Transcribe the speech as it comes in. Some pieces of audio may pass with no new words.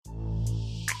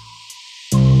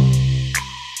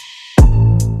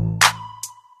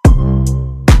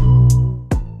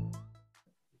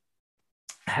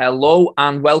Hello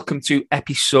and welcome to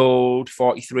episode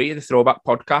 43 of the Throwback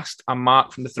Podcast. I'm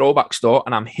Mark from the Throwback Store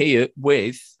and I'm here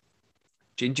with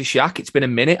Ginger Shack. It's been a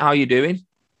minute. How are you doing?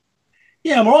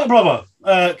 Yeah, I'm all right, brother.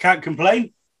 Can't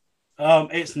complain.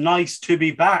 It's nice to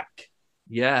be back.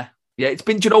 Yeah. It's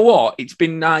been, do you know what? It's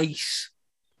been nice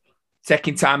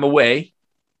taking time away.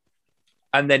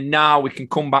 And then now we can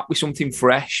come back with something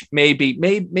fresh. Maybe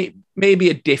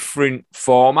a different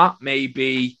format.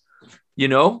 Maybe,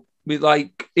 with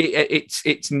like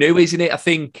it's new, isn't it? I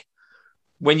think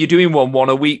when you're doing one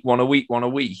a week,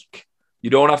 you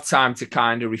don't have time to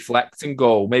kind of reflect and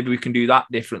go, maybe we can do that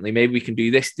differently. Maybe we can do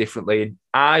this differently. And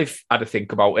I've had to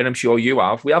think about it, and I'm sure you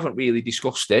have. We haven't really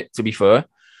discussed it, to be fair.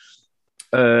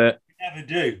 We never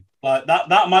do. Like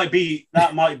that might be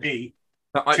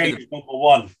change number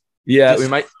one. Yeah, Just we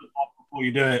might before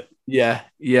you do it. Yeah.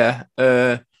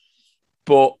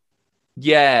 But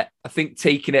yeah, I think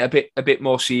taking it a bit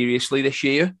more seriously this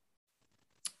year.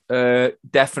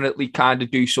 Definitely kind of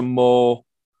do some more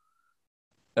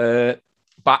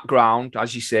background,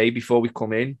 as you say, before we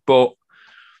come in. But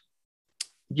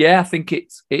yeah, I think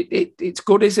it's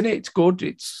good, isn't it? It's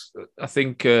good. I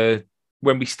think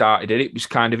when we started it was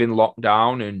kind of in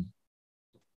lockdown, and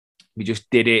we just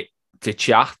did it to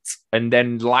chat, and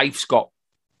then life's got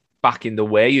back in the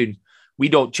way, and we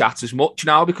don't chat as much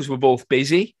now because we're both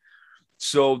busy.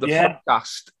 So the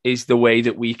podcast is the way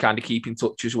that we kind of keep in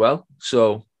touch as well.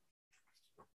 So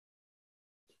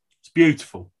it's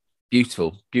beautiful.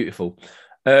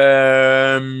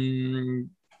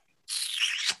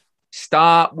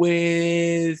 Start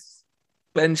with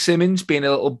Ben Simmons being a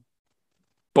little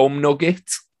bum nugget.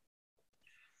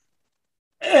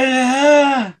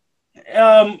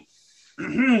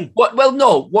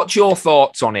 What's your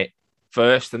thoughts on it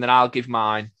first, and then I'll give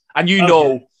mine. And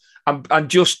I'm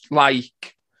just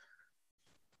like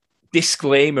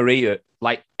disclaimer here,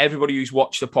 like everybody who's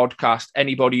watched the podcast,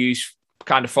 anybody who's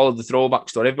kind of followed the Throwback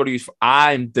Store,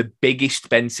 I'm the biggest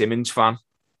Ben Simmons fan,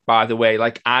 by the way.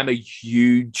 Like, I'm a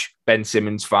huge Ben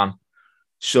Simmons fan.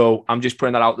 So I'm just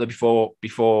putting that out there before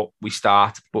we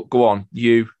start. But go on,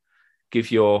 you give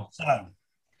your... So,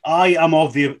 I am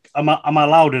am I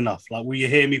loud enough? Like, will you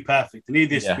hear me perfect? I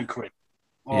need this to be quick.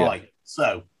 All right.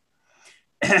 So,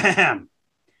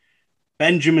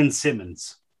 Benjamin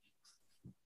Simmons.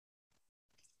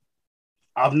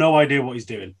 I have no idea what he's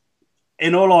doing.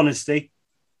 In all honesty,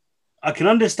 I can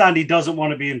understand he doesn't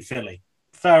want to be in Philly.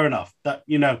 Fair enough. That,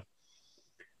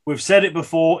 we've said it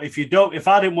before. If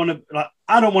I didn't want to, like,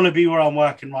 I don't want to be where I'm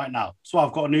working right now. So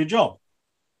I've got a new job.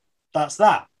 That's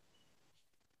that.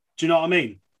 Do you know what I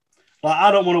mean? Like, I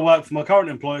don't want to work for my current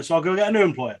employer, so I'll go get a new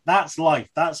employer. That's life.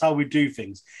 That's how we do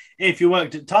things. If you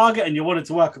worked at Target and you wanted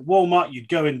to work at Walmart, you'd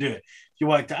go and do it. If you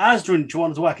worked at Asda and you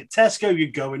wanted to work at Tesco,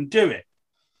 you'd go and do it.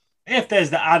 If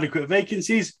there's the adequate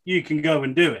vacancies, you can go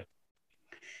and do it.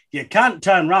 You can't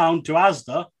turn around to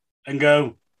Asda and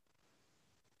go,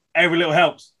 every little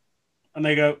helps. And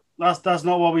they go, that's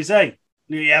not what we say.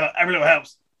 Yeah, but every little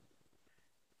helps.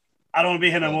 I don't want to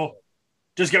be here no more.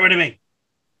 Just get rid of me.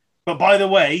 But by the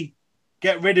way,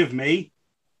 get rid of me,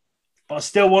 but I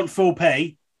still want full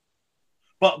pay.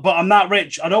 But I'm that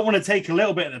rich. I don't want to take a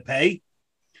little bit of the pay.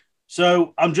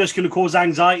 So I'm just going to cause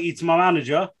anxiety to my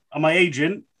manager and my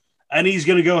agent, and he's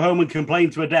going to go home and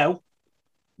complain to Adele.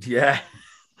 Yeah.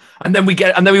 And then we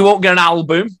won't get an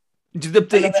album. And then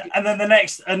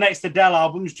the next Adele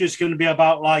album is just going to be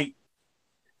about like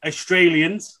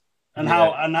Australians and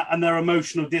how and their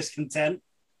emotional discontent.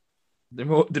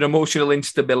 Their emotional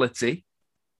instability.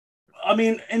 I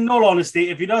mean, in all honesty,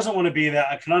 if he doesn't want to be there,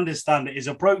 I can understand it. His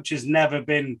approach has never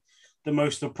been the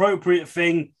most appropriate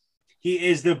thing. He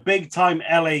is the big-time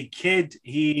LA kid.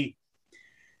 He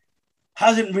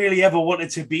hasn't really ever wanted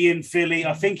to be in Philly.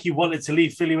 I think he wanted to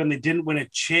leave Philly when they didn't win a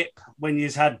chip, when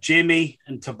he's had Jimmy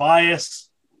and Tobias.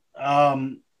 I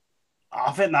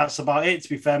think that's about it, to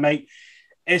be fair, mate.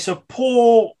 It's a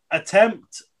poor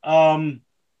attempt. But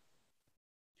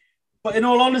in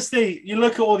all honesty, you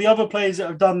look at all the other players that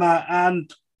have done that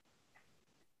and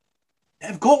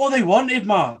they've got what they wanted,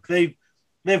 Mark.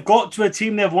 They've got to a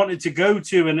team they've wanted to go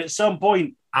to, and at some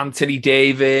point... Anthony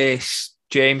Davis,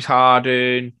 James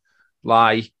Harden,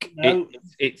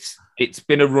 it's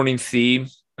been a running theme.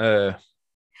 And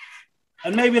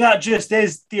maybe that just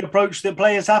is the approach that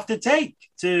players have to take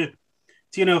to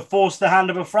force the hand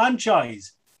of a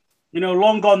franchise.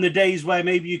 Long gone the days where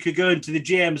maybe you could go into the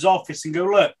GM's office and go,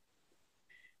 look,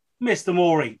 Mr.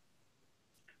 Morey,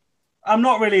 I'm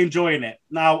not really enjoying it.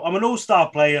 Now, I'm an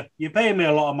all-star player. You're paying me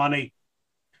a lot of money.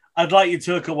 I'd like you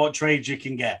to look at what trades you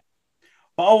can get.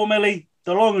 But ultimately,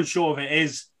 the long and short of it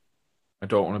is I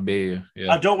don't want to be here.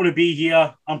 Yeah. I don't want to be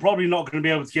here. I'm probably not going to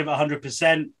be able to give it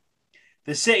 100%.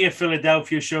 The city of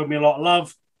Philadelphia showed me a lot of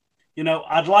love.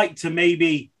 I'd like to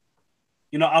maybe,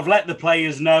 I've let the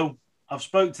players know. I've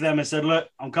spoke to them and said, look,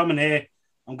 I'm coming here.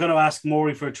 I'm going to ask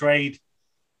Morey for a trade.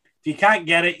 If you can't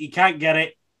get it, you can't get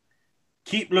it.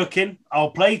 Keep looking.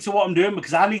 I'll play to what I'm doing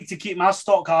because I need to keep my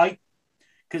stock high.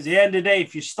 Because at the end of the day,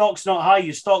 if your stock's not high,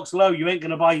 your stock's low, you ain't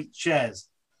going to buy shares.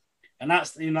 And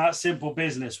that's, that's simple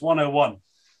business, 101.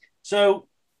 So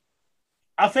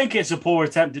I think it's a poor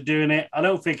attempt at doing it. I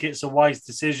don't think it's a wise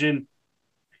decision.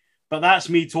 But that's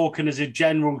me talking as a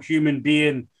general human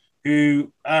being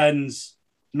who earns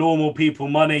normal people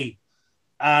money.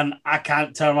 And I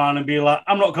can't turn around and be like,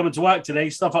 I'm not coming to work today.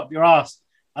 Stuff up your ass.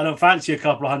 I don't fancy a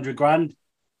couple of $100,000.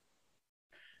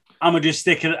 I'm just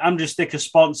stick a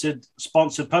sponsored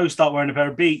post up wearing a pair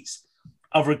of Beats.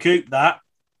 I've recouped that.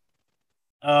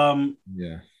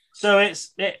 Yeah. So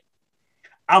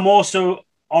I'm also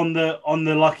on the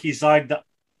lucky side that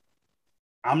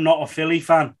I'm not a Philly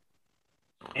fan.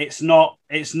 It's not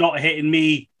hitting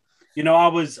me. I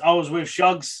was with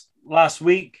Shugs last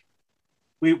week.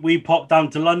 We popped down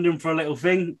to London for a little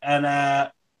thing,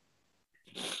 and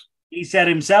he said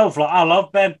himself, like, I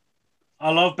love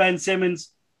Ben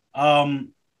Simmons. I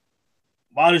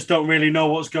just don't really know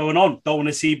what's going on. Don't want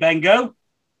to see Ben go.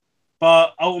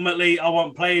 But ultimately, I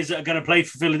want players that are going to play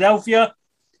for Philadelphia.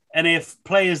 And if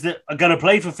players that are going to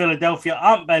play for Philadelphia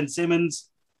aren't Ben Simmons,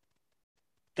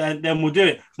 then we'll do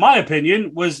it. My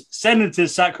opinion was send him to the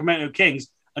Sacramento Kings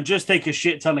and just take a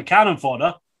shit ton of cannon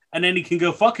fodder, and then he can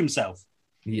go fuck himself.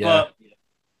 Yeah.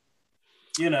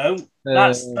 But,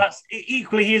 that's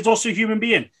equally, he is also a human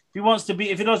being.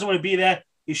 If he doesn't want to be there,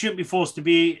 he shouldn't be forced to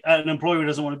be an employer he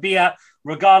doesn't want to be at,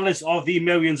 regardless of the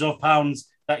millions of pounds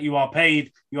that you are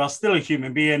paid. You are still a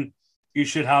human being. You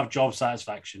should have job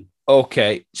satisfaction.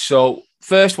 Okay, so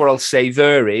first what I'll say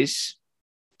there is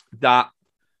that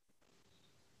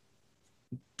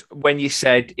when you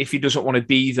said if he doesn't want to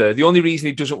be there, the only reason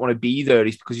he doesn't want to be there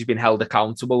is because he's been held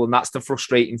accountable. And that's the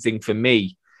frustrating thing for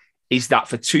me, is that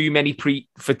for too many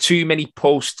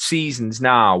post seasons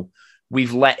now,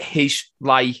 we've let his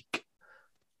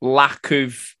lack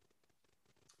of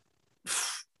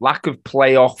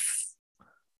playoff,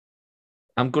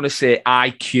 I'm going to say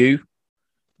IQ,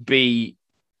 be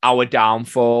our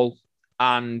downfall.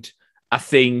 And I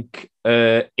think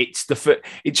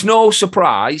it's no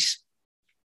surprise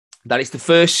that it's the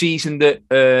first season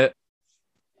that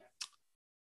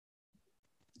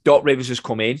Doc Rivers has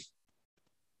come in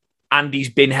and he's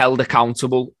been held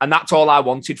accountable. And that's all I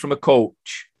wanted from a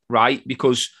coach, right?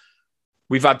 Because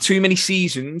we've had too many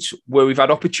seasons where we've had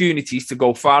opportunities to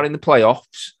go far in the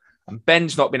playoffs and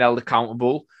Ben's not been held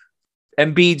accountable.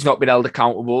 Embiid's not been held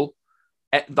accountable.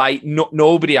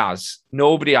 Nobody has.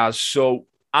 So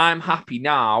I'm happy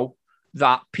now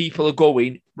that people are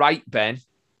going, right, Ben,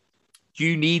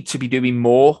 you need to be doing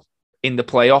more in the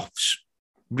playoffs.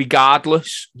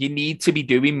 Regardless, you need to be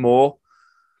doing more.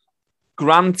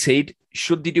 Granted,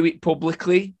 should they do it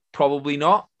publicly? Probably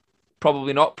not.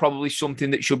 Probably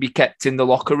something that should be kept in the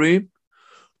locker room.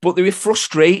 But they were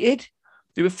frustrated.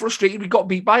 We got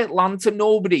beat by Atlanta.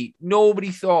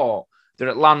 Nobody thought that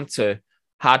Atlanta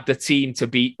had the team to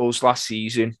beat us last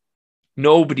season.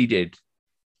 Nobody did.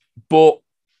 But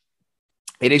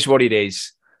it is what it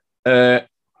is.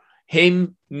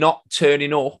 Him not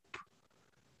turning up,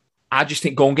 I just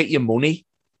think go and get your money.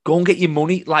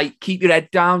 Keep your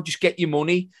head down. Just get your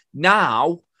money.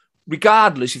 Now,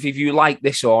 regardless if you like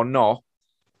this or not,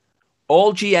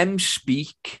 all GMs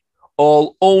speak,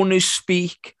 all owners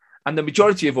speak, and the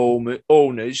majority of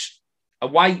owners are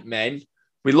white men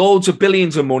with loads of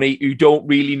billions of money who don't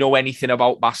really know anything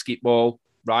about basketball,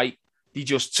 right? They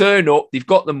just turn up, they've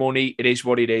got the money, it is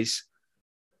what it is.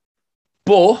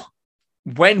 But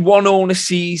when one owner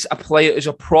sees a player as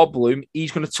a problem,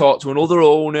 he's going to talk to another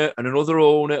owner and another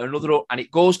owner, and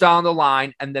it goes down the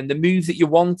line, and then the move that you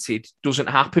wanted doesn't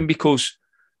happen because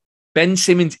Ben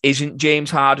Simmons isn't James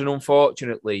Harden,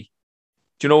 unfortunately.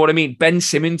 Do you know what I mean? Ben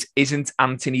Simmons isn't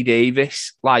Anthony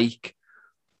Davis.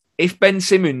 If Ben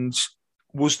Simmons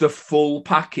was the full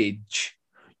package,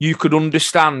 you could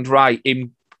understand, right,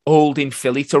 him holding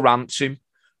Philly to ransom.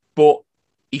 But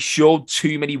he showed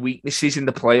too many weaknesses in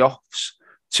the playoffs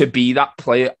to be that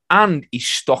player. And his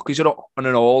stock is on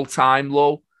an all-time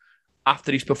low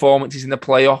after his performances in the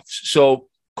playoffs. So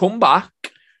come back,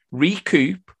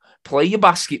 recoup, play your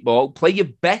basketball, play your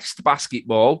best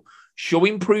basketball, show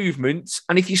improvements.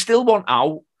 And if you still want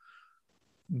out,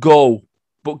 go.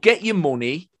 But get your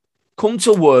money, come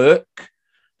to work,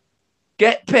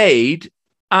 get paid,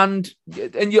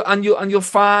 you'll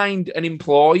find an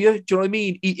employer. Do you know what I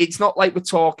mean? It's not like we're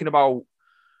talking about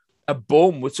a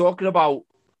bum. We're talking about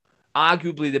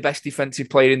arguably the best defensive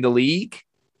player in the league.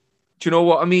 Do you know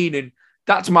what I mean? And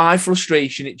that's my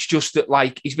frustration. It's just that,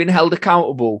 like, he's been held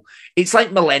accountable. It's like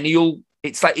millennials.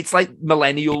 It's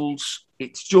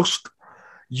just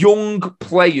young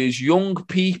players, young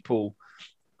people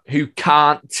who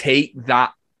can't take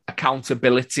that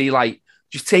accountability. Like,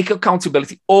 just take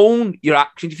accountability. Own your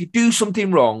actions. If you do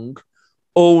something wrong,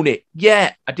 own it.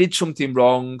 Yeah, I did something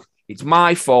wrong. It's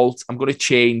my fault. I'm going to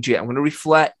change it. I'm going to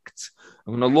reflect.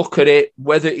 I'm going to look at it,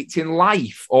 whether it's in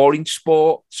life or in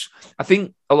sports. I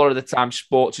think a lot of the time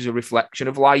sports is a reflection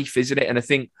of life, isn't it? And I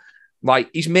think, like,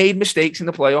 he's made mistakes in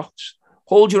the playoffs.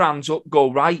 Hold your hands up,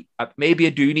 go, right, maybe I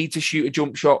do need to shoot a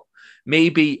jump shot.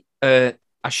 Maybe I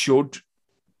should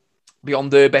be on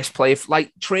their best player.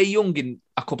 Like Trae Young in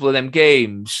a couple of them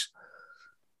games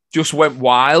just went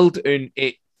wild, and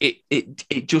it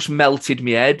just melted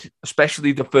my head,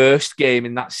 especially the first game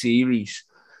in that series.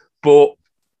 But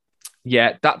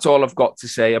yeah, that's all I've got to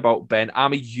say about Ben.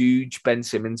 I'm a huge Ben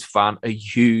Simmons fan, I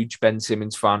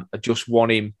just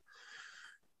want him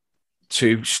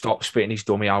to stop spitting his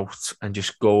dummy out and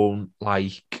just go,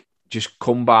 like, just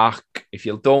come back. If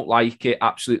you don't like it,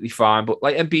 absolutely fine. But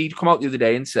like Embiid come out the other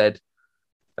day and said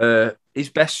his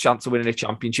best chance of winning a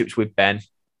championship's with Ben.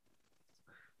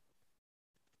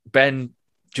 Ben,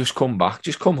 just come back.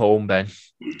 Just come home, Ben.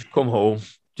 Just come home.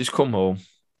 Just come home.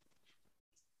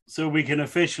 So we can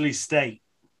officially state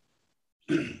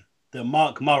that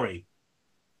Mark Murray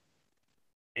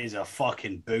is a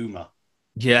fucking boomer.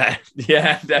 Yeah,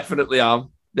 definitely am.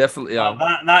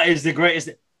 That is the greatest.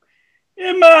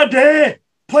 In my day,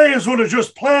 players would have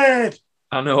just played.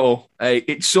 I know. Hey,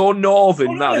 it's so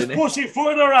northern, that, isn't it?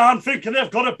 Pussyfooting around thinking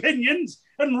they've got opinions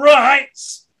and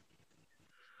rights.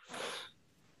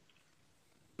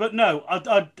 But no,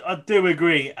 I do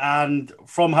agree. And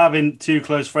from having two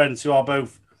close friends who are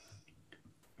both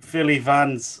Philly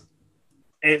fans,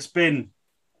 it's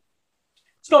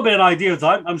not been an ideal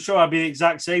time. I'm sure I'd be the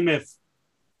exact same if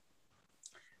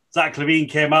Zach LaVine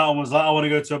came out and was like, I want to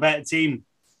go to a better team.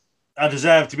 I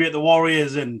deserve to be at the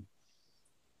Warriors and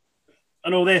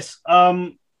all this.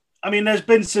 I mean, there's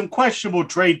been some questionable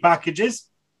trade packages.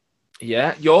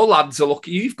 Yeah, your lads are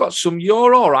lucky.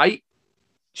 You're all right.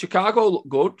 Chicago look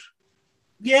good.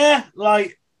 Yeah,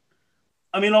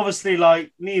 obviously,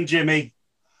 like me and Jimmy,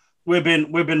 we've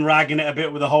been ragging it a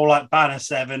bit with the whole like Banner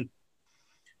 7.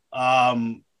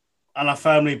 And I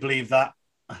firmly believe that.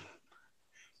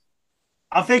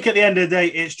 I think at the end of the day,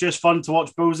 it's just fun to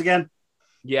watch Bulls again.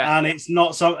 Yeah. And it's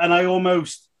not so, and I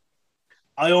almost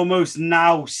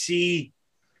now see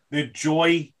the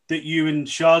joy that you and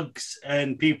Shugs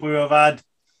and people who have had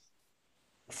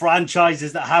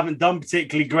franchises that haven't done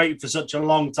particularly great for such a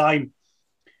long time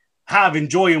have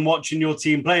enjoying watching your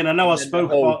team play. And I know I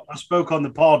spoke on the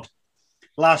pod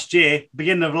last year,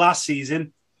 beginning of last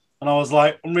season, and I was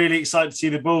like, I'm really excited to see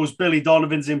the Bulls. Billy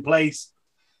Donovan's in place.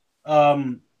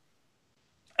 And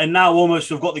now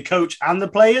almost we've got the coach and the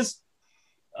players.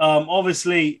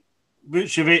 Obviously,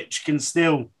 Vucevic can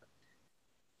still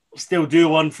do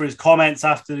one for his comments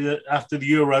after the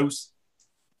Euros,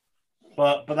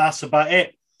 but that's about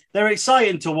it. They're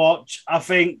exciting to watch. I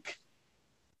think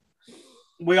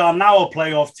we are now a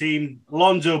playoff team.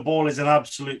 Lonzo Ball is an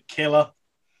absolute killer.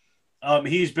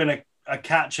 He's been a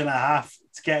catch and a half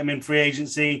to get him in free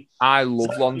agency. I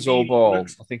love Lonzo Ball.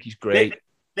 I think he's great.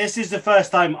 This is the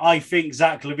first time I think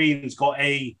Zach LaVine's got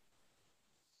a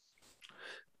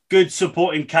good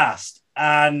supporting cast.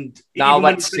 And now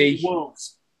let's see.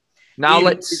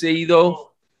 Let's see,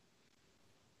 though.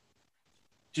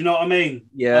 Do you know what I mean?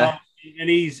 Yeah. And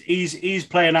he's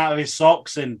playing out of his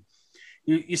socks. And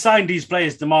you signed these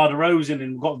players, DeMar DeRozan,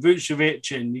 and you've got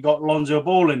Vucevic, and you got Lonzo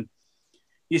Ball, and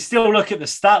you still look at the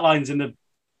stat lines, and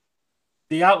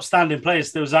the outstanding player is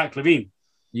still Zach LaVine.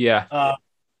 Yeah.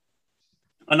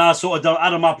 And I sort of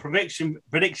added my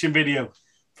prediction video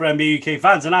for NBA UK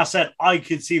fans, and I said I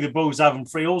could see the Bulls having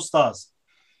 3 All-Stars.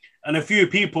 And a few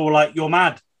people were like, you're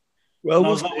mad. Well, I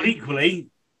was like, equally,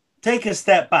 take a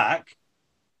step back.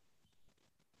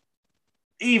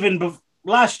 Even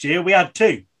last year, we had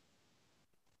 2.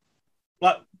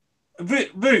 Like,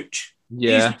 Vooch.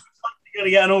 Yeah. He's going to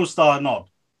get an All-Star nod.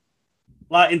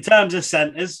 Like, in terms of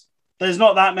centers, there's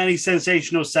not that many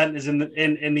sensational centers in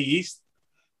the East.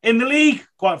 In the league,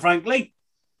 quite frankly.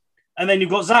 And then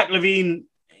you've got Zach LaVine.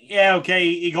 Yeah, okay,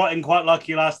 he got in quite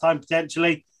lucky last time,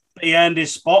 potentially, but he earned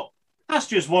his spot. That's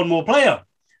just one more player.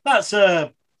 That's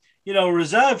a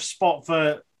reserve spot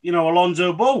for,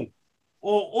 Alonzo Ball.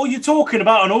 Or you're talking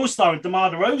about an all-star with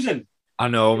DeMar DeRozan. I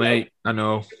know, mate. I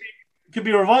know. Could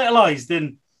be revitalised.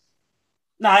 And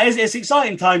it's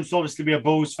exciting times to obviously be a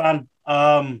Bulls fan.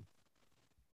 I'm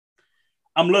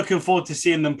looking forward to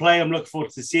seeing them play. I'm looking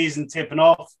forward to the season tipping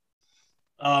off.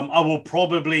 I will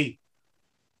probably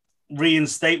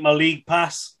reinstate my league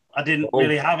pass. I didn't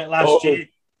really have it last year.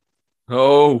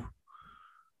 Oh,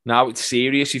 now it's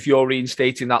serious. If you're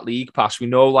reinstating that league pass, we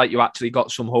know like you actually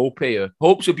got some hope here.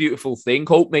 Hope's a beautiful thing.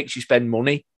 Hope makes you spend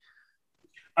money.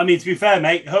 I mean, to be fair,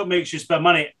 mate, hope makes you spend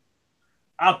money.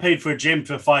 I paid for a gym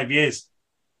for 5 years.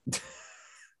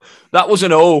 That was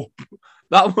an hope.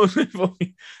 That wasn't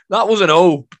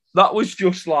hope. That was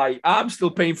just like, I'm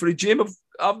still paying for a gym.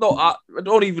 I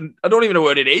don't even know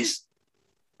what it is.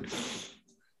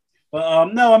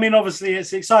 But no, I mean, obviously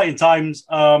it's exciting times.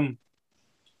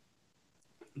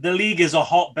 The league is a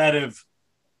hotbed of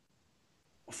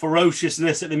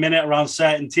ferociousness at the minute around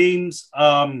certain teams,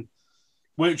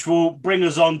 which will bring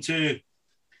us on to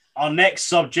our next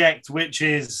subject, which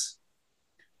is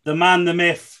the man, the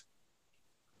myth,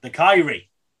 the Kyrie.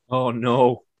 Oh,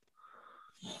 no.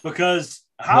 Because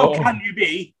how can you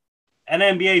be an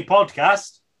NBA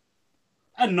podcast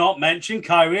and not mention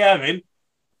Kyrie Irving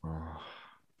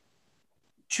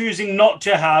choosing not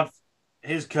to have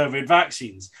his COVID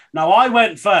vaccines? Now, I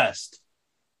went first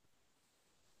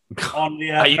on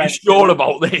the. Are you sure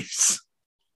about this?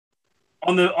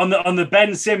 On the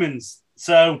Ben Simmons.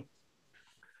 So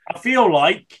I feel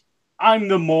like I'm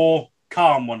the more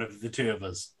calm one of the two of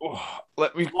us.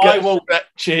 Let me get a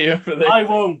stretch here for this.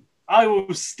 I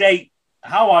will state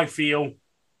how I feel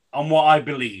and what I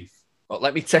believe. But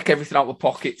let me take everything out of the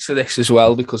pockets for this as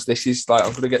well, because this is like, I'm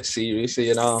going to get serious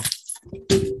here now.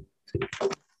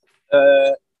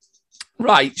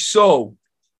 Right, so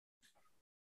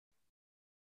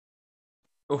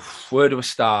where do I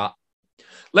start?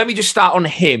 Let me just start on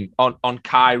him, on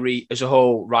Kyrie as a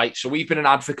whole, right? So we've been an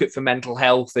advocate for mental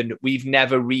health, and we've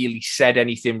never really said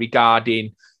anything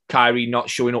regarding Kyrie not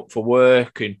showing up for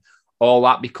work and all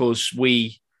that, because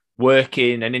we work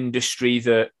in an industry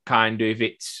that kind of,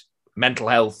 it's mental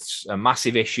health's a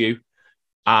massive issue,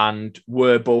 and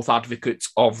we're both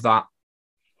advocates of that.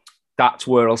 That's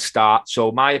where I'll start.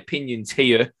 So my opinions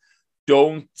here,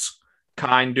 don't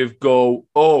kind of go,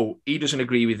 oh, he doesn't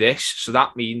agree with this, so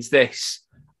that means this.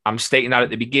 I'm stating that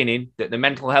at the beginning, that the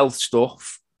mental health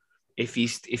stuff, if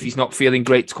he's not feeling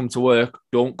great to come to work,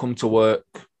 don't come to work.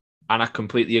 And I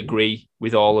completely agree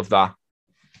with all of that.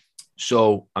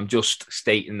 So I'm just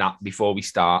stating that before we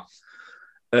start.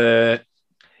 In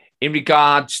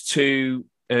regards to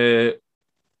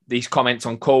these comments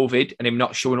on COVID and him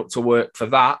not showing up to work for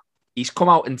that, he's come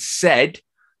out and said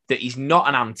that he's not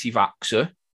an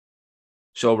anti-vaxxer.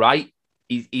 So, right,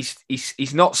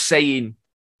 he's not saying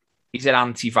he's an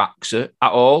anti-vaxxer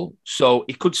at all. So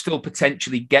he could still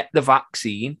potentially get the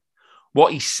vaccine.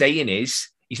 What he's saying is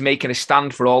he's making a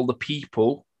stand for all the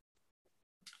people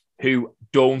who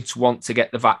don't want to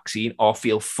get the vaccine or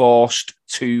feel forced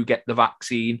to get the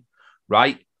vaccine,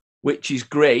 right? Which is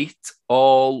great,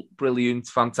 all brilliant,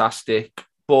 fantastic.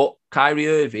 But Kyrie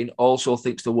Irving also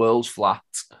thinks the world's flat.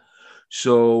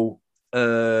 So,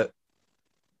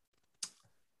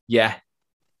 yeah,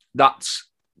 that's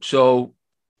so.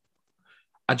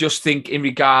 I just think in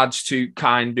regards to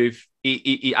kind of,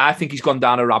 I think he's gone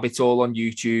down a rabbit hole on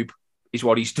YouTube, is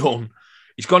what he's done.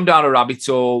 He's gone down a rabbit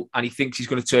hole and he thinks he's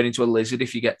going to turn into a lizard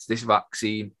if he gets this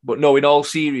vaccine. But no, in all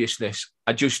seriousness,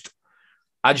 I just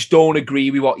don't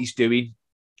agree with what he's doing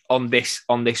on this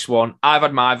one. I've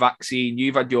had my vaccine,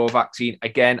 you've had your vaccine.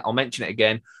 Again, I'll mention it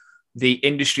again. The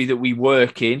industry that we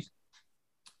work in,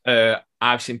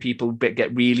 I've seen people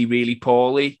get really, really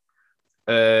poorly.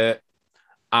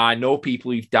 I know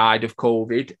people who've died of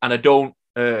COVID, and I don't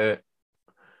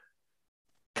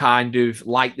kind of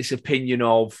like this opinion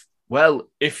of, well,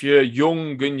 if you're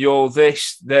young and you're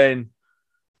this, then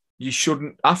you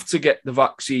shouldn't have to get the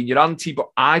vaccine. You're anti, but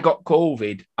I got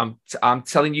COVID. I'm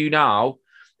telling you now,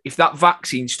 if that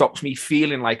vaccine stops me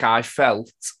feeling like I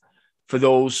felt for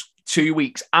those 2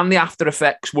 weeks, and the after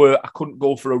effects were I couldn't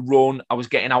go for a run, I was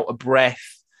getting out of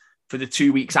breath for the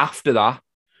 2 weeks after that,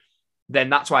 then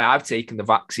that's why I've taken the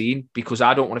vaccine, because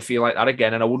I don't want to feel like that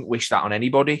again, and I wouldn't wish that on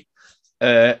anybody.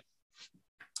 But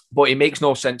it makes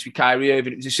no sense with Kyrie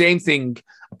Irving. It was the same thing.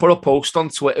 I put a post on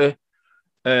Twitter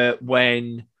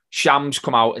when Shams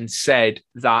come out and said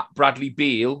that Bradley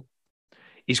Beal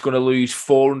is going to lose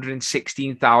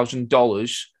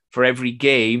 $416,000 for every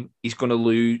game he's going to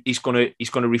lose. He's going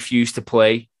to refuse to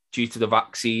play due to the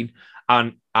vaccine.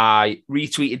 And I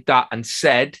retweeted that and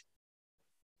said,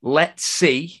 let's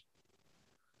see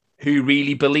who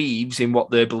really believes in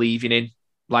what they're believing in.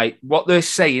 Like what they're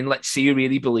saying, let's see who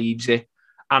really believes it.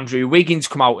 Andrew Wiggins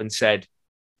come out and said,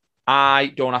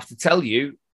 I don't have to tell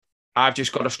you. I've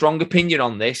just got a strong opinion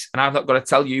on this, and I've not got to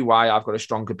tell you why I've got a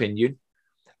strong opinion.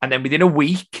 And then within a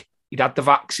week, he'd had the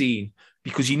vaccine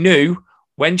because he knew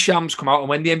when Shams come out and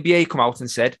when the NBA come out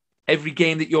and said, every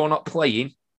game that you're not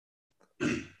playing,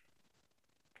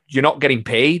 you're not getting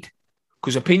paid,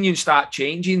 because opinions start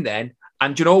changing then.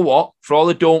 And you know what? For all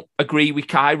I don't agree with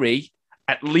Kyrie,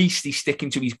 at least he's sticking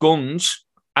to his guns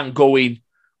and going,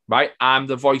 right, I'm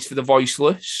the voice for the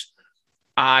voiceless.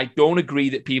 I don't agree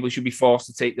that people should be forced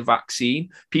to take the vaccine.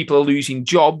 People are losing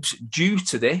jobs due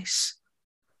to this.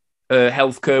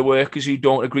 Healthcare workers who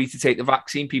don't agree to take the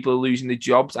vaccine, people are losing their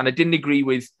jobs. And I didn't agree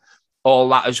with all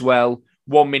that as well.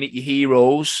 1 minute you're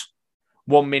heroes,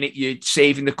 1 minute you're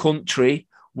saving the country,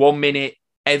 1 minute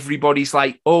everybody's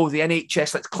like, oh, the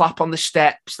NHS, let's clap on the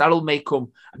steps, that'll make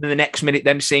them. And then the next minute,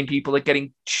 them same people are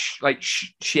getting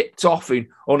shipped off and,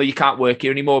 oh no, you can't work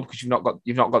here anymore because you've not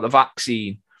got the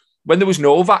vaccine. When there was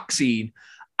no vaccine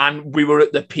and we were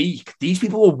at the peak, these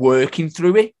people were working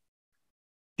through it.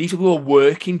 These people were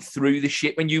working through the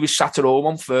shit when you were sat at home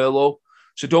on furlough.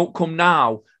 So don't come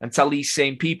now and tell these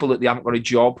same people that they haven't got a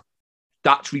job.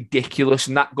 That's ridiculous.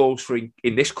 And that goes for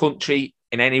in this country,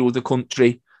 in any other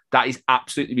country. That is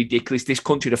absolutely ridiculous. This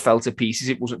country would have fell to pieces.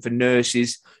 It wasn't for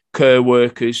nurses, care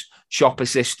workers, shop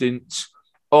assistants,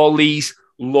 all these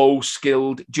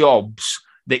low-skilled jobs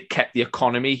that kept the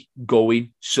economy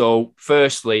going. So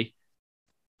firstly,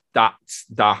 that's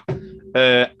that.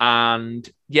 And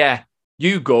yeah,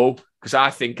 you go, because I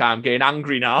think I'm getting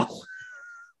angry now.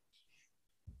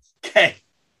 Okay.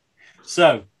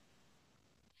 So,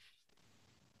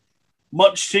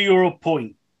 much to your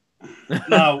point.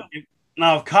 Now,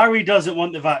 if Kyrie doesn't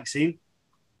want the vaccine,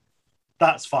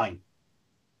 that's fine.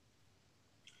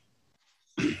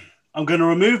 I'm going to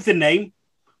remove the name.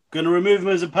 I'm going to remove him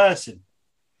as a person.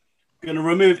 I'm going to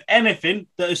remove anything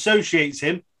that associates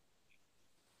him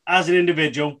as an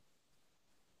individual.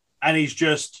 And he's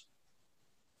just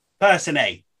person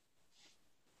A.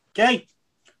 Okay?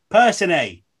 Person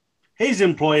A. His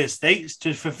employer states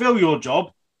to fulfill your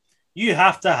job, you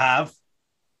have to have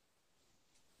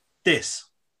this.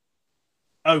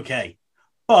 Okay.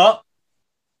 But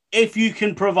if you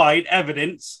can provide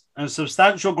evidence and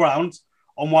substantial grounds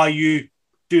on why you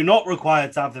do not require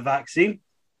to have the vaccine,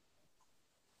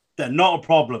 then not a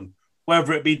problem.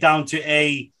 Whether it be down to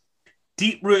a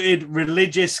deep-rooted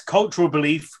religious cultural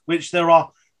belief, which there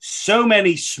are so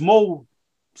many small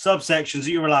subsections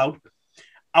that you're allowed.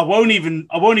 I won't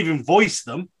even voice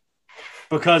them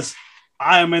because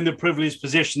I am in the privileged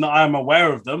position that I am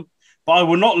aware of them, but I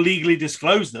will not legally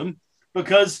disclose them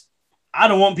because I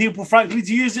don't want people, frankly,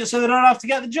 to use it so they don't have to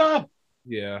get the job.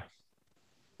 Yeah.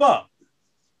 But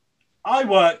I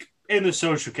work in the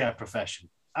social care profession,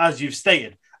 as you've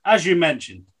stated, as you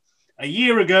mentioned. A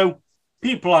year ago,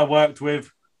 people I worked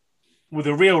with were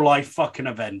the real-life fucking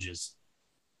Avengers.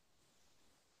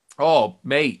 Oh,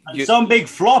 mate. Some big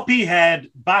floppy-haired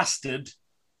bastard,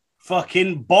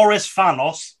 fucking Boris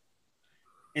Thanos,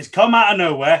 has come out of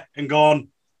nowhere and gone,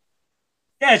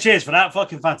 yeah, cheers for that.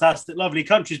 Fucking fantastic. Lovely.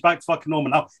 Country's back to fucking normal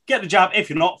now. Get the jab. If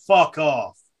you're not, fuck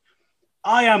off.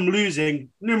 I am losing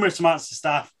numerous amounts of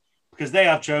staff because they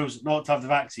have chose not to have the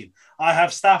vaccine. I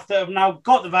have staff that have now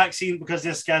got the vaccine because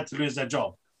they're scared to lose their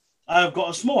job. I've got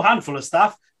a small handful of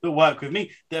staff that work with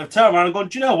me that have turned around and gone,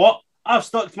 do you know what? I've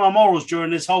stuck to my morals during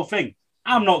this whole thing.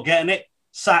 I'm not getting it.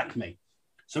 Sack me.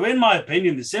 So in my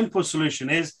opinion, the simple solution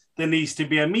is there needs to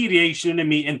be a mediation and a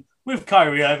meeting with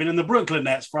Kyrie Irving and the Brooklyn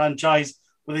Nets franchise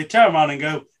where they turn around and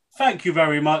go, thank you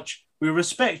very much. We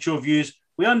respect your views.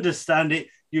 We understand it.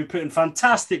 You've put in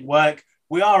fantastic work.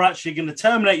 We are actually going to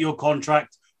terminate your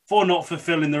contract for not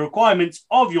fulfilling the requirements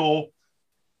of your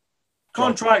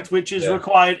contract, which is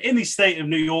required in the state of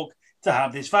New York to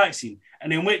have this vaccine.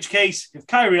 And in which case, if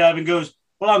Kyrie Irving goes,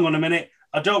 well, hang on a minute,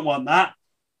 I don't want that,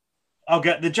 I'll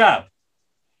get the jab,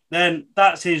 then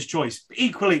that's his choice. But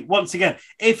equally, once again,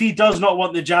 if he does not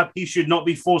want the jab, he should not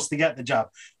be forced to get the jab.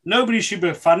 Nobody should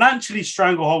be financially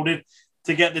strangleholded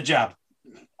to get the jab.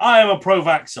 I am a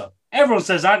pro-vaxxer. Everyone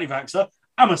says anti-vaxxer.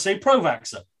 I'm going to say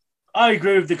pro-vaxxer. I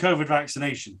agree with the COVID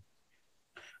vaccination.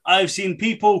 I've seen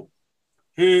people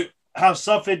who have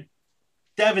suffered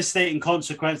devastating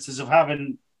consequences of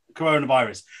having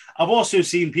coronavirus. I've also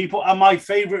seen people, and my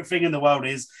favorite thing in the world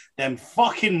is them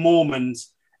fucking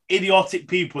Mormons, idiotic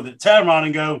people that turn around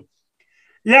and go,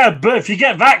 yeah, but if you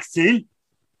get vaccine,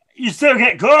 you still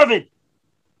get COVID.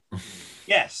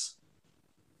 Yes,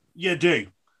 you do.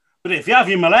 But if you have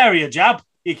your malaria jab,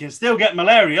 you can still get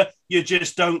malaria. You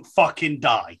just don't fucking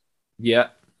die. Yeah.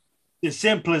 As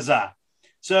simple as that.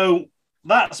 So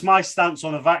that's my stance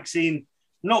on the vaccine.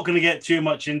 I'm not going to get too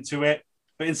much into it.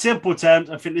 But in simple terms,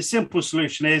 I think the simple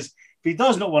solution is if he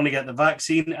does not want to get the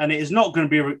vaccine and it is not going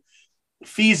to be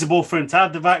feasible for him to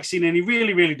have the vaccine and he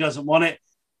really, really doesn't want it,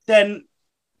 then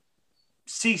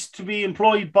cease to be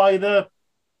employed by the...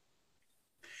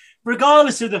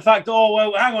 Regardless of the fact, oh,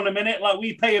 well, hang on a minute, like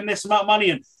we pay him this amount of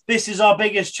money and this is our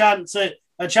biggest chance at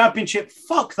a championship.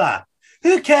 Fuck that.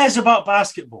 Who cares about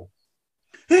basketball?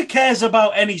 Who cares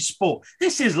about any sport?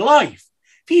 This is life.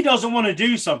 If he doesn't want to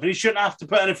do something, he shouldn't have to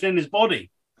put anything in his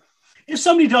body. If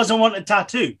somebody doesn't want a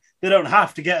tattoo, they don't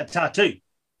have to get a tattoo.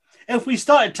 If we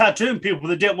started tattooing people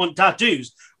that didn't want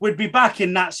tattoos, we'd be back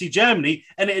in Nazi Germany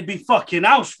and it'd be fucking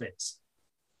Auschwitz.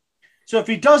 So if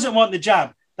he doesn't want the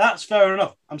jab, that's fair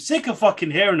enough. I'm sick of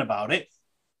fucking hearing about it.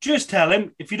 Just tell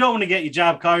him, if you don't want to get your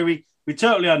jab, Kyrie, we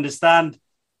totally understand.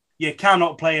 You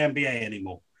cannot play NBA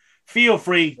anymore. Feel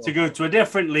free to go to a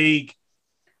different league.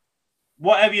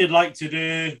 Whatever you'd like to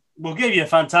do, we'll give you a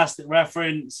fantastic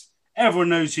reference. Everyone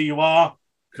knows who you are.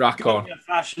 Crack on. Be a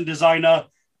fashion designer.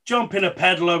 Jump in a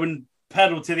pedalo and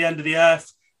pedal to the end of the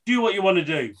earth. Do what you want to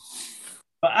do.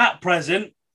 But at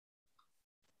present,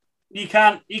 you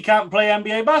can't play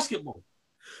NBA basketball.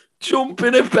 Jump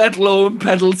in a pedalo and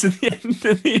pedal to the end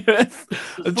of the earth.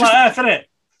 It's flat earth, isn't it?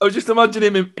 I was just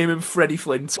imagining him and Freddie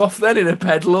Flintoff then in a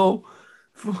pedalo,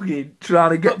 fucking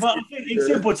trying to get... But I think in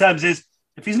simple terms is,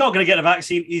 if he's not going to get a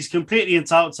vaccine, he's completely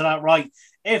entitled to that right.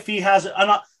 If he has...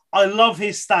 And I love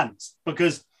his stance,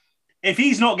 because if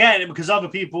he's not getting it because other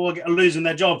people are losing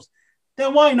their jobs,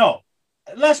 then why not?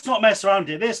 Let's not mess around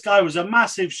here. This guy was a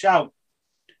massive shout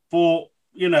for,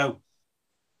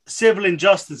 civil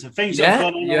injustice and things that have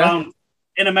gone on around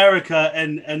in America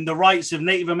and the rights of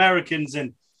Native Americans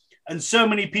and so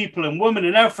many people and women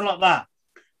and everything like that.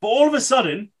 But all of a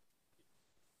sudden,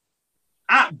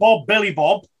 at Bob Billy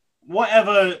Bob,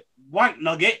 whatever wank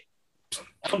nugget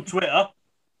on Twitter,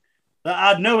 that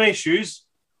had no issues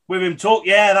with him talk.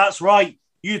 Yeah, that's right.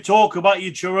 You talk about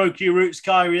your Cherokee roots,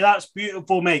 Kyrie. That's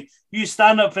beautiful, mate. You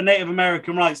stand up for Native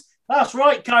American rights. That's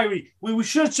right, Kyrie. We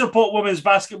should support women's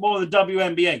basketball in the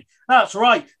WNBA. That's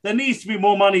right. There needs to be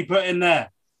more money put in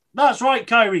there. That's right,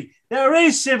 Kyrie. There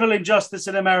is civil injustice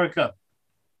in America.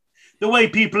 The way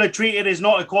people are treated is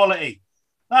not equality.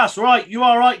 That's right. You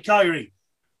are right, Kyrie.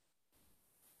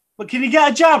 But can you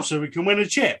get a jab so we can win a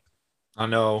chip? I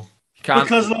know. Can't.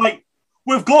 Because,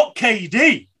 we've got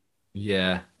KD.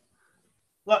 Yeah.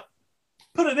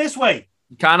 Put it this way.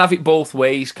 You can't have it both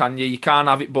ways, can you? You can't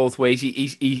have it both ways.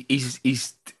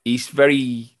 He's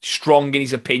very strong in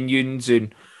his opinions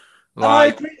and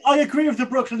I agree with the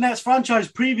Brooklyn Nets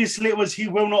franchise. Previously, it was he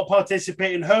will not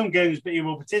participate in home games, but he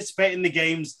will participate in the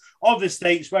games of the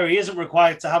states where he isn't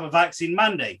required to have a vaccine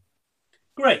mandate.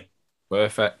 Great.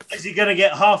 Perfect. Is he going to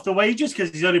get half the wages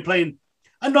because he's only playing,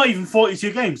 and not even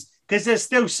 42 games? Because there's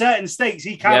still certain states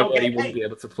he cannot get. He won't be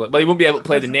able to play. Well, he won't be able to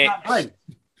play the Knicks.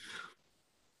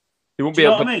 He won't be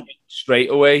able to play straight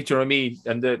away. Do you know what I mean?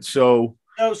 And so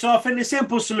I think the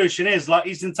simple solution is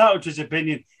he's entitled to his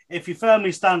opinion. If he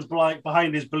firmly stands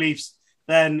behind his beliefs,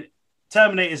 then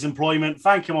terminate his employment,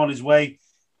 thank him on his way.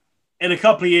 In a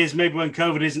couple of years, maybe when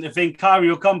COVID isn't a thing, Kyrie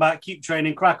will come back, keep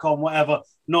training, crack on, whatever,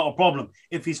 not a problem.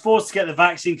 If he's forced to get the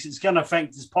vaccine because it's going to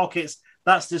affect his pockets,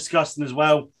 that's disgusting as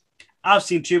well. I've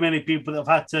seen too many people that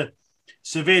have had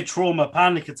severe trauma,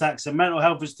 panic attacks, and mental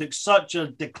health has took such a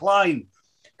decline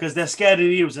because they're scared of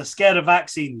needles, they're scared of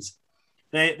vaccines.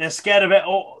 They're scared of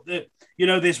it.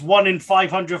 This 1 in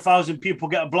 500,000 people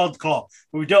get a blood clot.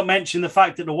 But we don't mention the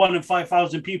fact that the 1 in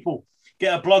 5,000 people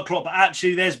get a blood clot, but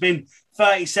actually there's been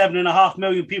 37.5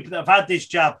 million people that have had this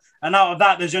jab. And out of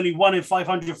that, there's only 1 in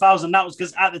 500,000. That was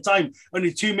because at the time,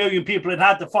 only 2 million people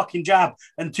had the fucking jab.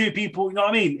 And 2 people, you know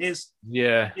what I mean? It's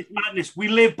madness. We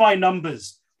live by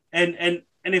numbers. And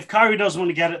if Kyrie doesn't want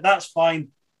to get it, that's fine.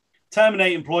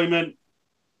 Terminate employment.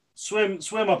 Swim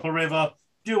up a river.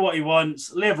 Do what he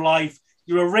wants. Live life.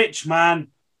 You're a rich man.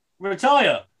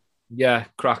 Retire. Yeah,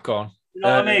 crack on. You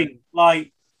know what I mean?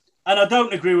 And I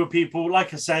don't agree with people,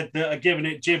 like I said, that are giving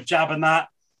it jib jab and that.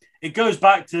 It goes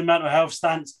back to the mental health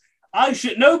stance.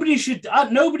 Nobody should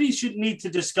need to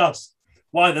discuss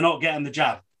why they're not getting the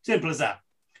jab. Simple as that.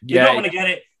 They don't want to get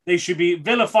it. They should be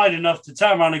vilified enough to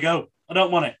turn around and go, I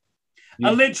don't want it. Yeah.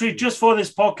 And literally just before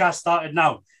this podcast started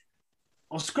now,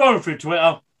 I was scrolling through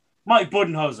Twitter. Mike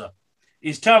Budenholzer,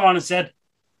 he's turned around and said,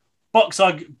 Bucks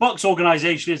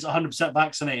organization is 100%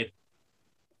 vaccinated.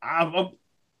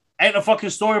 Ain't a fucking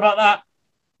story about that.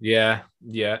 Yeah.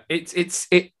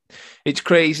 It's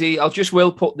crazy.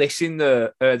 Will put this in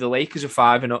the Lakers are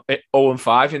 5-0 and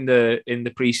 5 in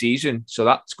the preseason, so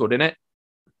that's good, isn't it?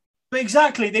 But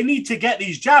exactly, they need to get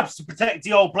these jabs to protect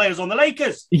the old players on the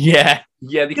Lakers. Yeah,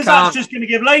 they Because can't. that's just going to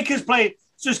give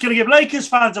Lakers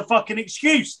fans a fucking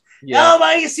excuse. Yeah. Oh,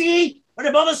 well, you see, we're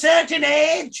above a certain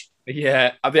age.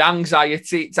 Yeah, the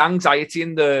anxiety. It's anxiety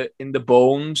in the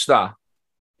bones that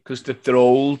because they're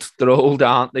old,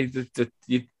 aren't they? They're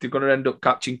going to end up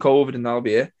catching COVID, and that'll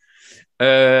be it.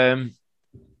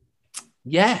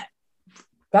 Yeah,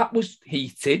 that was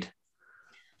heated.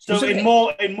 So in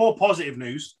more positive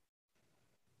news,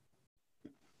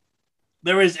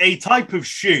 there is a type of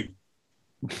shoe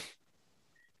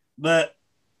that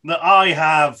I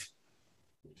have.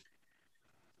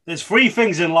 There's three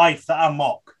things in life that I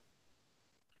mock: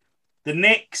 the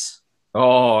Knicks.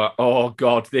 Oh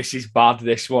God, this is bad.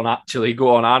 This one actually.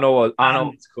 Go on. I know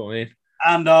what's coming.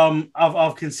 And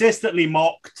I've consistently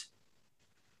mocked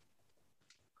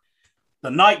the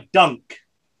Nike Dunk.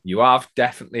 You have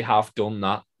definitely done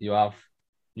that. You have.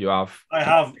 I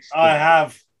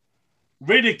have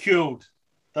ridiculed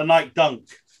the Nike Dunk.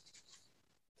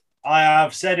 I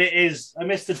have said it is a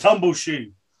Mr. Tumble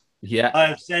shoe. Yeah. I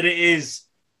have said it is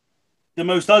the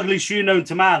most ugly shoe known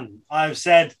to man. I have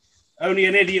said only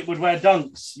an idiot would wear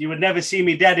dunks. You would never see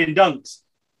me dead in dunks.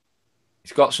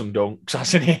 He's got some dunks,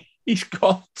 hasn't he? He's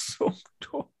got some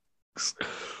dunks.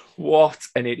 What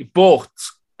an idiot. But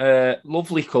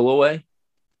lovely colourway.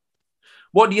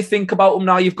 What do you think about them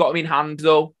now you've got them in hand,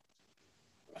 though?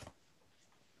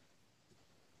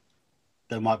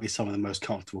 There might be some of the most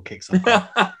comfortable kicks I've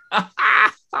got.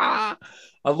 I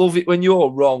love it when you're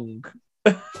wrong.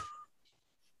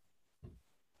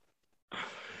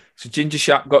 So Ginger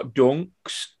Shack got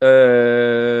dunks.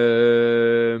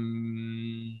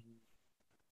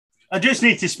 I just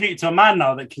need to speak to a man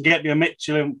now that can get me a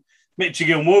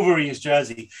Michigan Wolverines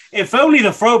jersey. If only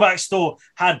the throwback store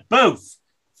had both.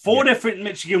 Four different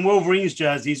Michigan Wolverines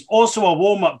jerseys, also a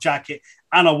warm-up jacket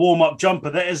and a warm-up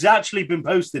jumper that has actually been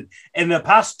posted in the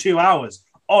past 2 hours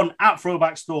on at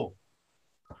Throwback Store.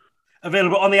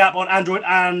 Available on the app on Android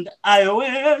and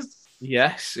iOS.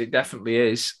 Yes, it definitely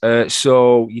is.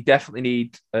 So you definitely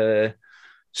need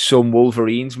some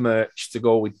Wolverines merch to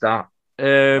go with that.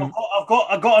 I've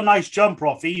got a nice jumper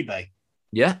off eBay.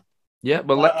 Yeah.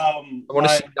 Well, I want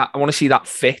to see that. I want to see that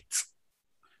fit.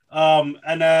 And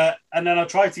then I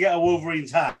tried to get a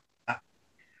Wolverines hat.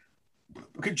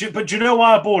 But do you know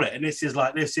why I bought it? And this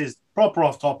is proper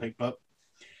off topic, but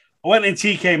I went in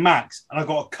TK Maxx and I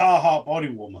got a Carhartt body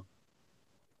warmer.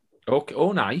 Okay.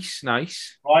 Oh, nice.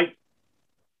 Right.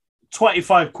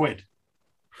 25 quid.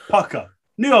 Pucker.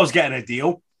 Knew I was getting a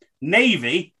deal.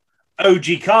 Navy, OG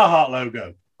Carhartt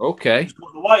logo. Okay. It's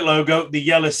got the white logo, the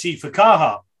yellow C for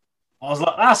Carhartt. I was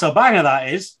like, that's a banger,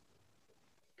 that is.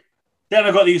 Then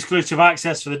I got the exclusive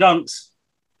access for the dunks.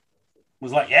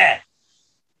 Was like, yeah.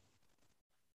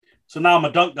 So now I'm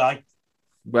a dunk guy.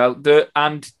 Well,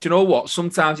 and do you know what?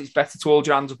 Sometimes it's better to hold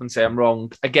your hands up and say I'm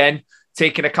wrong. Again,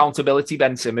 taking accountability,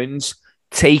 Ben Simmons.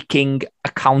 Taking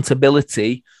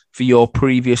accountability for your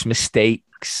previous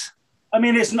mistakes. I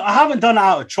mean, I haven't done it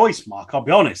out of choice, Mark. I'll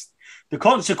be honest. The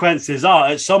consequences are,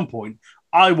 at some point,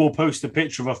 I will post a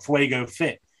picture of a Fuego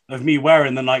fit of me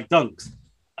wearing the Nike Dunks.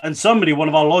 And somebody, one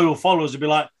of our loyal followers, will be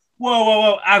like,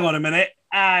 whoa, hang on a minute.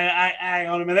 Hang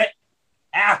on a minute.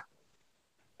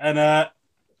 And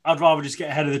I'd rather just get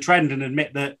ahead of the trend and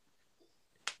admit that,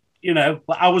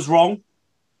 I was wrong.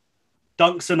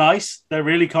 Dunks are nice. They're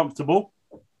really comfortable.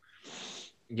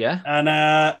 Yeah. And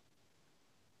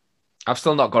I've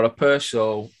still not got a pair.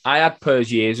 So I had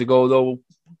pairs years ago, though.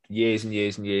 Years and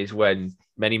years and years, when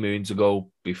many moons ago,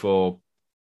 before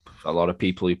a lot of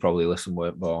people who probably listen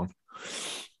weren't born.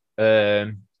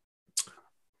 Other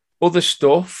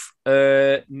stuff,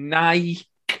 Nike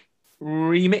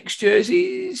remix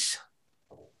jerseys.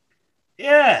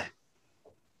 Yeah.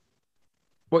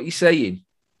 What are you saying?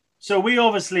 So we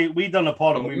done a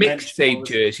pod and we mixtape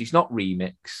jerseys, not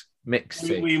remix.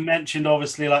 Mixtape. We mentioned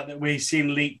obviously like that we've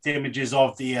seen leaked images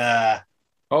of the.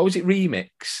 Oh, is it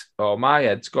remix? Oh, my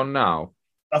head's gone now.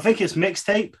 I think it's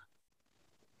mixtape.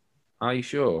 Are you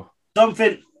sure?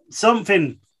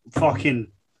 Something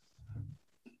fucking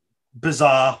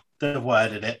bizarre. They've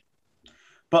worded it,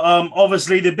 but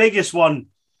obviously the biggest one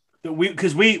that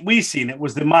we seen it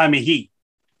was the Miami Heat.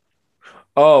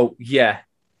 Oh yeah,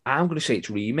 I'm going to say it's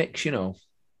remix.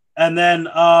 And then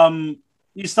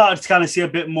you started to kind of see a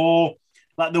bit more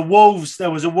like the Wolves.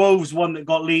 There was a Wolves one that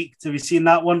got leaked. Have you seen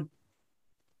that one?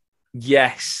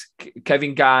 Yes,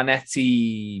 Kevin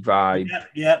Garnett-y vibe.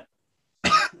 Yeah.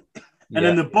 And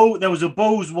then there was a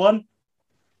Bulls one.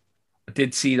 I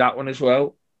did see that one as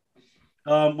well.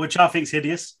 Which I think's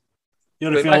hideous. The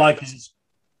only thing I like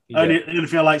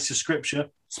is the scripture.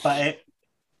 It's about it.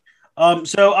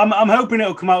 So I'm hoping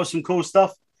it'll come out with some cool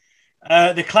stuff.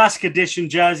 The classic edition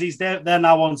jerseys, they're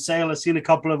now on sale. I've seen a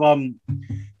couple of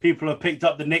people have picked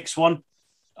up the Knicks one.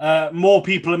 More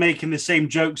people are making the same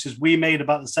jokes as we made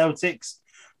about the Celtics.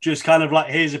 Just kind of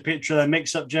like, here's a picture of their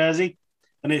mix-up jersey,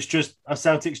 and it's just a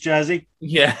Celtics jersey.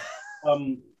 Yeah.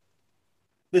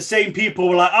 The same people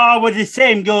were like, oh, well, the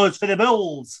same goes for the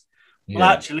Bulls. Yeah. Well,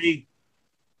 actually,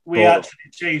 we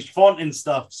actually changed font and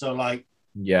stuff. So, like...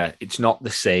 Yeah, it's not the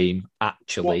same,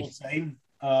 actually. Not the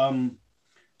same.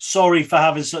 Sorry for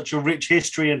having such a rich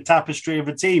history and tapestry of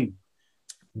a team.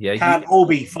 Yeah, Can't all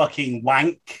be fucking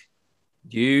wank.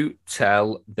 You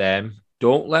tell them.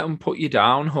 Don't let them put you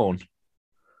down, hon.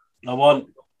 I want.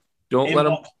 Don't let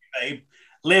them. Babe.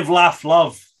 Live, laugh,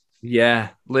 love. Yeah,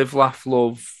 live, laugh,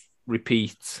 love,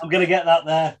 repeat. I'm gonna get that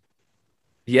there.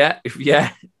 Yeah,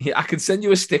 I can send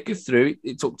you a sticker through.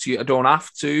 It's up to you. I don't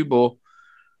have to, but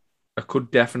I could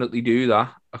definitely do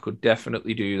that.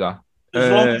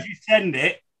 As long as you send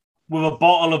it with a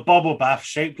bottle of bubble bath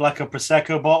shaped like a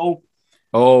Prosecco bottle.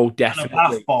 Oh, definitely. And a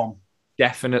bath bomb.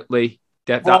 Definitely.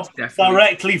 That's definitely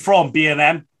directly from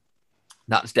B&M.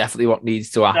 That's definitely what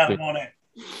needs to happen. On it.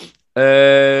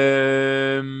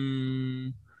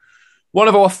 One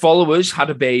of our followers had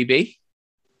a baby.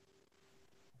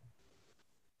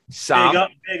 Sam.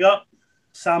 Big up.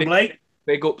 Sam Blake.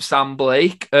 Big up Sam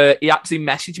Blake. He actually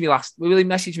messaged me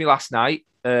last night.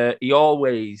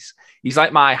 He's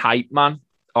like my hype man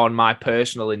on my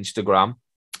personal Instagram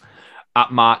at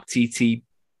MarkTTBS,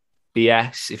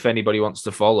 if anybody wants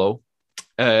to follow.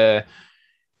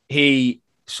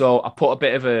 So I put a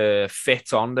bit of a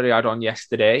fit on that he had on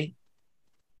yesterday,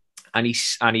 and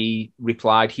he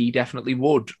replied he definitely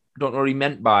would. Don't know what he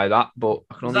meant by that, but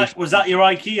I can was that your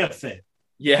IKEA fit?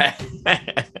 Yeah.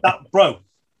 Bro,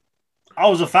 I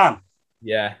was a fan.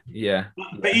 Yeah.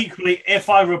 But equally, if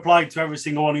I replied to every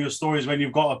single one of your stories when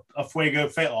you've got a Fuego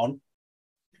fit on,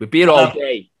 we'd be here all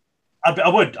day. I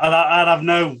would. I'd have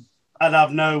no.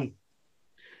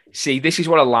 See, this is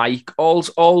what I like.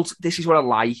 This is what I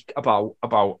like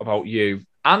about you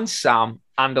and Sam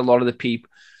and a lot of the people.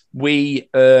 We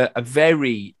are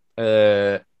very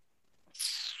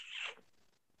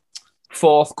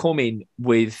forthcoming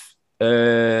with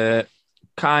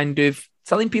kind of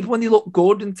telling people when they look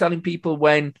good and telling people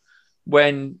when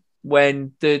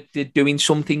they're doing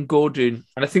something good. And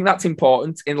I think that's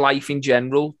important in life in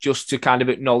general, just to kind of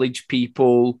acknowledge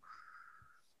people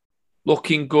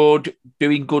looking good,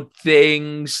 doing good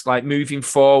things, like moving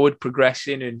forward,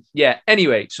 progressing. And yeah,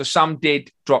 anyway, so Sam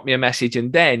did drop me a message,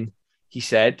 and then he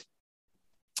said,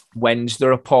 when's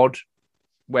there a pod?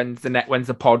 When's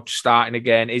the pod starting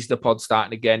again? Is the pod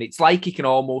starting again? It's like he can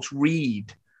almost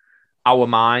read our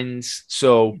minds.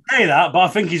 So you say that, but I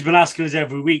think he's been asking us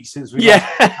every week since we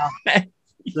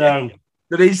So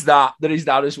there is that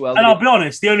as well. And I'll be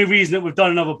honest, the only reason that we've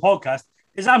done another podcast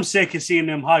is I'm sick of seeing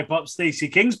them hype up Stacey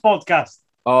King's podcast.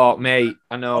 Oh, mate,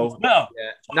 I know. Yeah.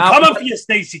 Now, coming for you,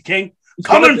 Stacey King. He's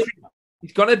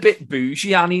gone a bit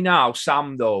bougie, Annie, now,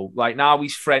 Sam, though. Like, now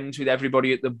he's friends with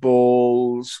everybody at the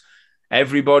Bulls.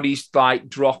 Everybody's, like,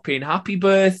 dropping happy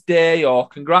birthday or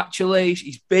congratulations.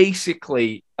 He's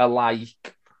basically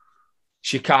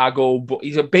Chicago, but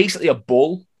he's basically a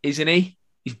bull, isn't he?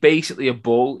 He's basically a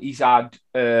bull. He's had...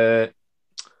 who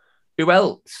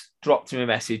else dropped him a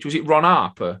message? Was it Ron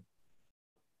Harper?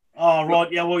 Oh, Ron.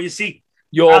 Yeah, well, you see,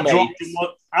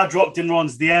 I dropped in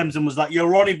Ron's DMs and was like, "You're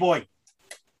Ronnie boy.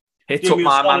 Hit up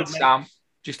my man Sam.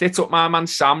 Just hit up my man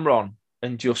Sam, Ron,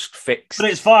 and just fix."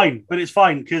 But it's fine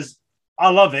because I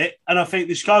love it, and I think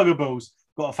the Chicago Bulls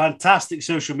got a fantastic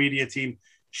social media team.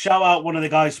 Shout out one of the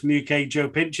guys from the UK, Joe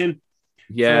Pinchin.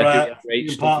 Yeah,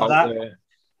 great part of that. There.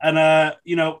 And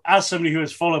as somebody who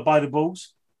is followed by the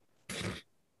Bulls,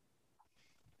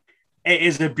 it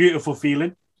is a beautiful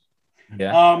feeling.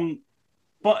 Yeah.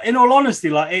 But in all honesty,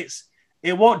 like it's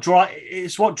what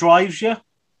drives you.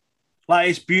 Like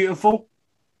it's beautiful.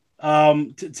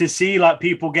 To see like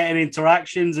people getting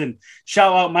interactions, and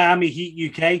shout out Miami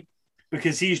Heat UK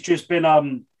because he's just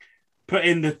been put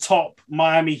in the top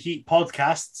Miami Heat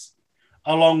podcasts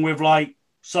along with like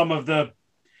some of the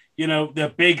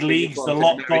the big leagues, the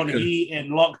Locked On Heat and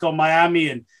Locked On Miami,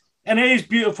 and it is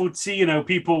beautiful to see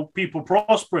people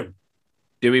prospering.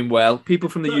 Doing well. People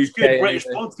from the UK. Good British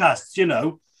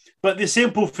podcasts, But the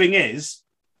simple thing is,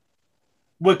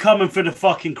 we're coming for the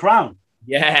fucking crown.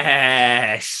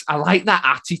 Yes. I like that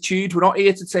attitude. We're not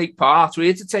here to take part. We're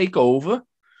here to take over.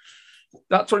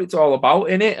 That's what it's all about,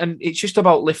 innit? And it's just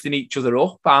about lifting each other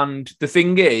up. And the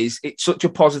thing is, it's such a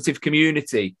positive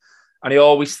community. And I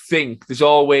always think there's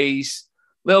always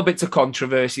little bits of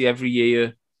controversy every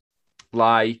year.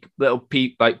 like little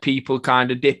people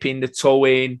kind of dipping the toe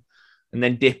in and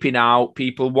then dipping out,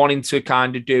 people wanting to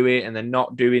kind of do it and then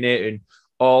not doing it and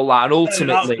all that. And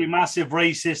ultimately, massive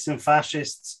racists and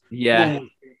fascists. Yeah.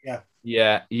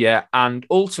 And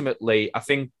ultimately, I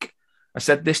think I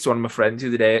said this to one of my friends the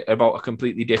other day about a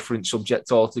completely different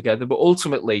subject altogether, but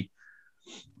ultimately,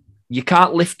 you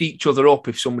can't lift each other up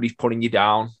if somebody's putting you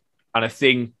down. And I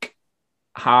think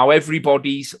how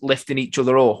everybody's lifting each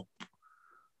other up,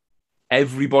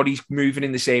 everybody's moving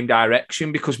in the same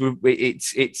direction because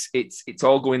it's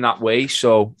all going that way.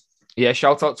 So yeah,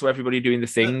 shout out to everybody doing the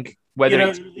thing, whether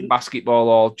it's basketball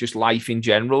or just life in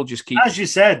general. Just keep, as you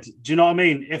said. Do you know what I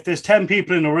mean? If there's 10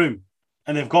 people in a room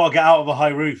and they've got to get out of a high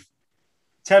roof,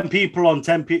 10 people on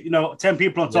top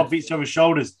of each other's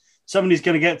shoulders, somebody's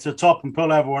going to get to the top and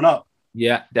pull everyone up.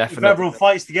 Yeah, definitely. If everyone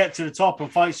fights to get to the top and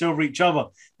fights over each other,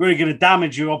 really going to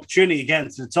damage your opportunity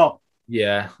getting to the top.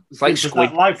 Yeah, it's like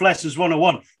Squid. Life lessons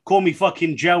 101. Call me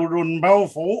fucking Jordan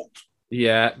Belfort.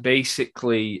 Yeah,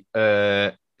 basically,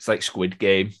 it's like Squid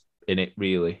Game, innit,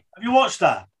 really. Have you watched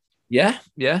that? Yeah.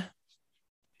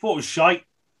 Thought it was shite.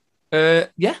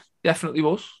 Yeah, definitely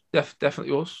was.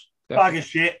 Definitely was. Bag of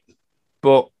shit.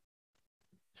 But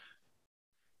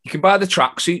you can buy the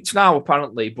tracksuits now,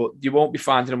 apparently, but you won't be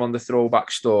finding them on the throwback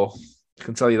store. I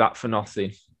can tell you that for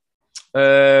nothing.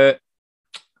 I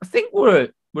think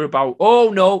we're about... Oh,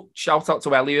 no. Shout out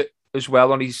to Elliot as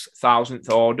well on his 1,000th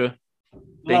order.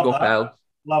 Big up, El.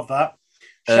 Love that.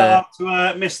 Shout out to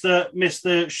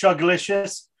Mr.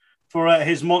 Shuglicious for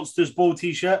his Monsters Ball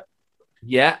t-shirt.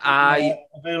 Yeah,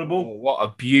 available. Oh, what a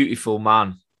beautiful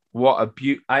man. What a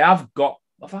beauty. I have got...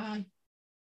 Have I?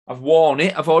 I've worn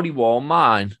it. I've already worn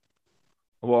mine.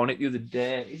 I worn it the other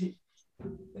day. Is it? I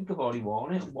think I've already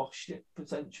worn it. Washed it,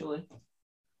 potentially.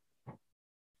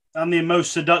 And the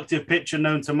most seductive picture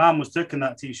known to man was taken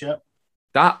that t-shirt.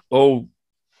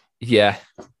 Yeah.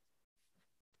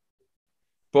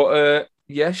 But,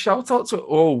 yeah, shout out to...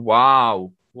 Oh,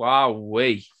 wow. Wow,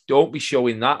 don't be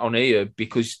showing that on here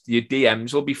because your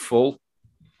DMs will be full.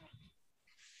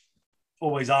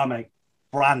 Always are, mate.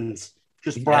 Brands.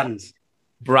 Just brands.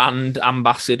 Brand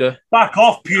ambassador. Back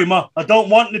off, Puma. I don't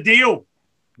want the deal.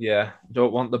 Yeah,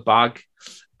 don't want the bag.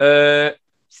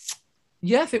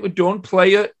 Yeah, I think we're done.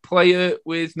 Player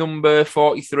with number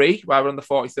 43. While we're on the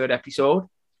 43rd episode.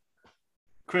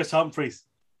 Chris Humphries.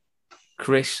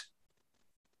 Chris.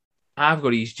 I've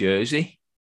got his jersey.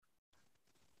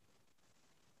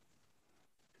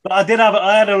 But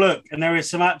I had a look, and there is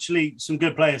some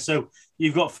good players. So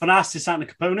you've got Thanasis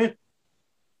Antetokounmpo.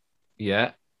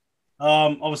 Yeah.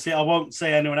 Obviously, I won't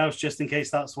say anyone else just in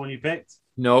case that's the one you picked.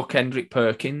 No, Kendrick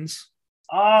Perkins.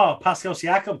 Oh, Pascal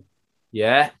Siakam.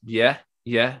 Yeah.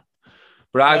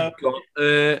 But I've got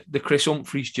the Chris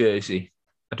Humphries jersey.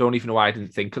 I don't even know why I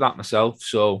didn't think of that myself.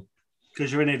 So,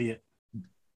 because you're an idiot.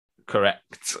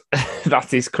 Correct.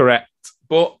 That is correct.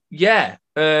 But yeah,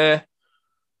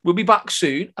 we'll be back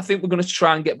soon. I think we're going to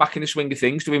try and get back in the swing of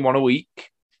things, doing one a week,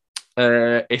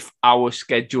 if our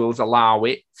schedules allow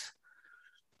it.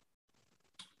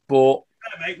 But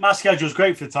yeah, mate, my schedule's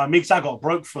great for the time because I got a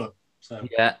broke foot. So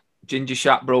yeah, Ginger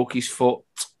Shat broke his foot.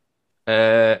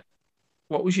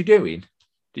 What was you doing?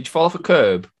 Did you fall off a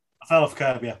curb? I fell off a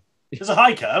curb, yeah. There's a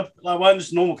high curb, like one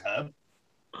just normal curb.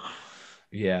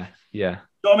 Yeah. You know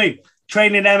what I mean?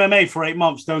 Training MMA for 8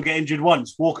 months, don't get injured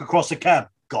once. Walk across a curb,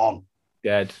 gone.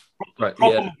 Dead. Proper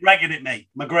McGregor it, mate.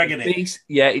 McGregor it.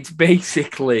 Yeah, it's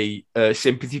basically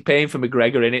sympathy pain for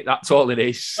McGregor in it. That's all it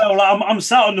is. So like, I'm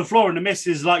sat on the floor and the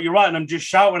missus like, you're right, and I'm just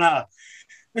shouting at her,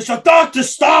 it's a doctor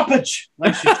stoppage.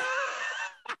 Like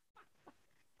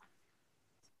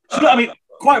I mean,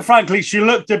 quite frankly, she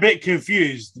looked a bit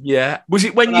confused. Yeah. Was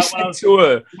it when you said to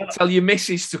her, tell your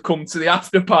missus to come to the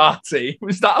after party?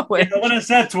 Was that when? Yeah, when I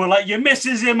said to her, like, your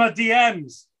missus in my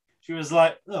DMs. She was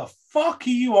like, the fuck are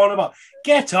you on about?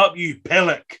 Get up, you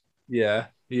pillock. Yeah.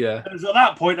 And it was at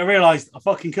that point I realised I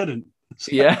fucking couldn't.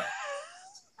 Yeah.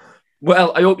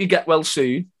 Well, I hope you get well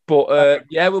soon. But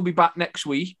yeah, we'll be back next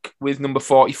week with number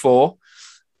 44.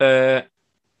 Like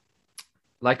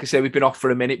I said, we've been off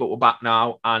for a minute, but we're back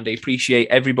now. And I appreciate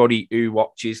everybody who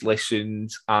watches,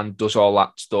 listens, and does all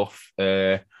that stuff.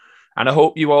 And I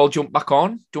hope you all jump back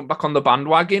on the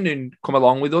bandwagon and come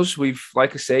along with us.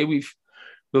 Like I say,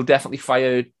 we'll definitely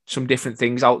fire some different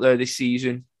things out there this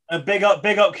season. Big up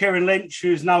Kieran Lynch,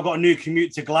 who's now got a new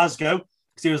commute to Glasgow.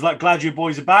 Because he was like, glad you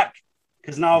boys are back.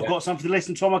 Because now I've got something to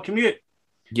listen to on my commute.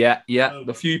 Yeah.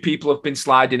 A few people have been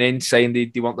sliding in saying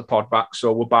they want the pod back.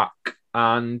 So we're back.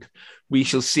 And we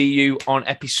shall see you on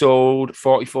episode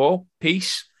 44.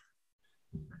 Peace.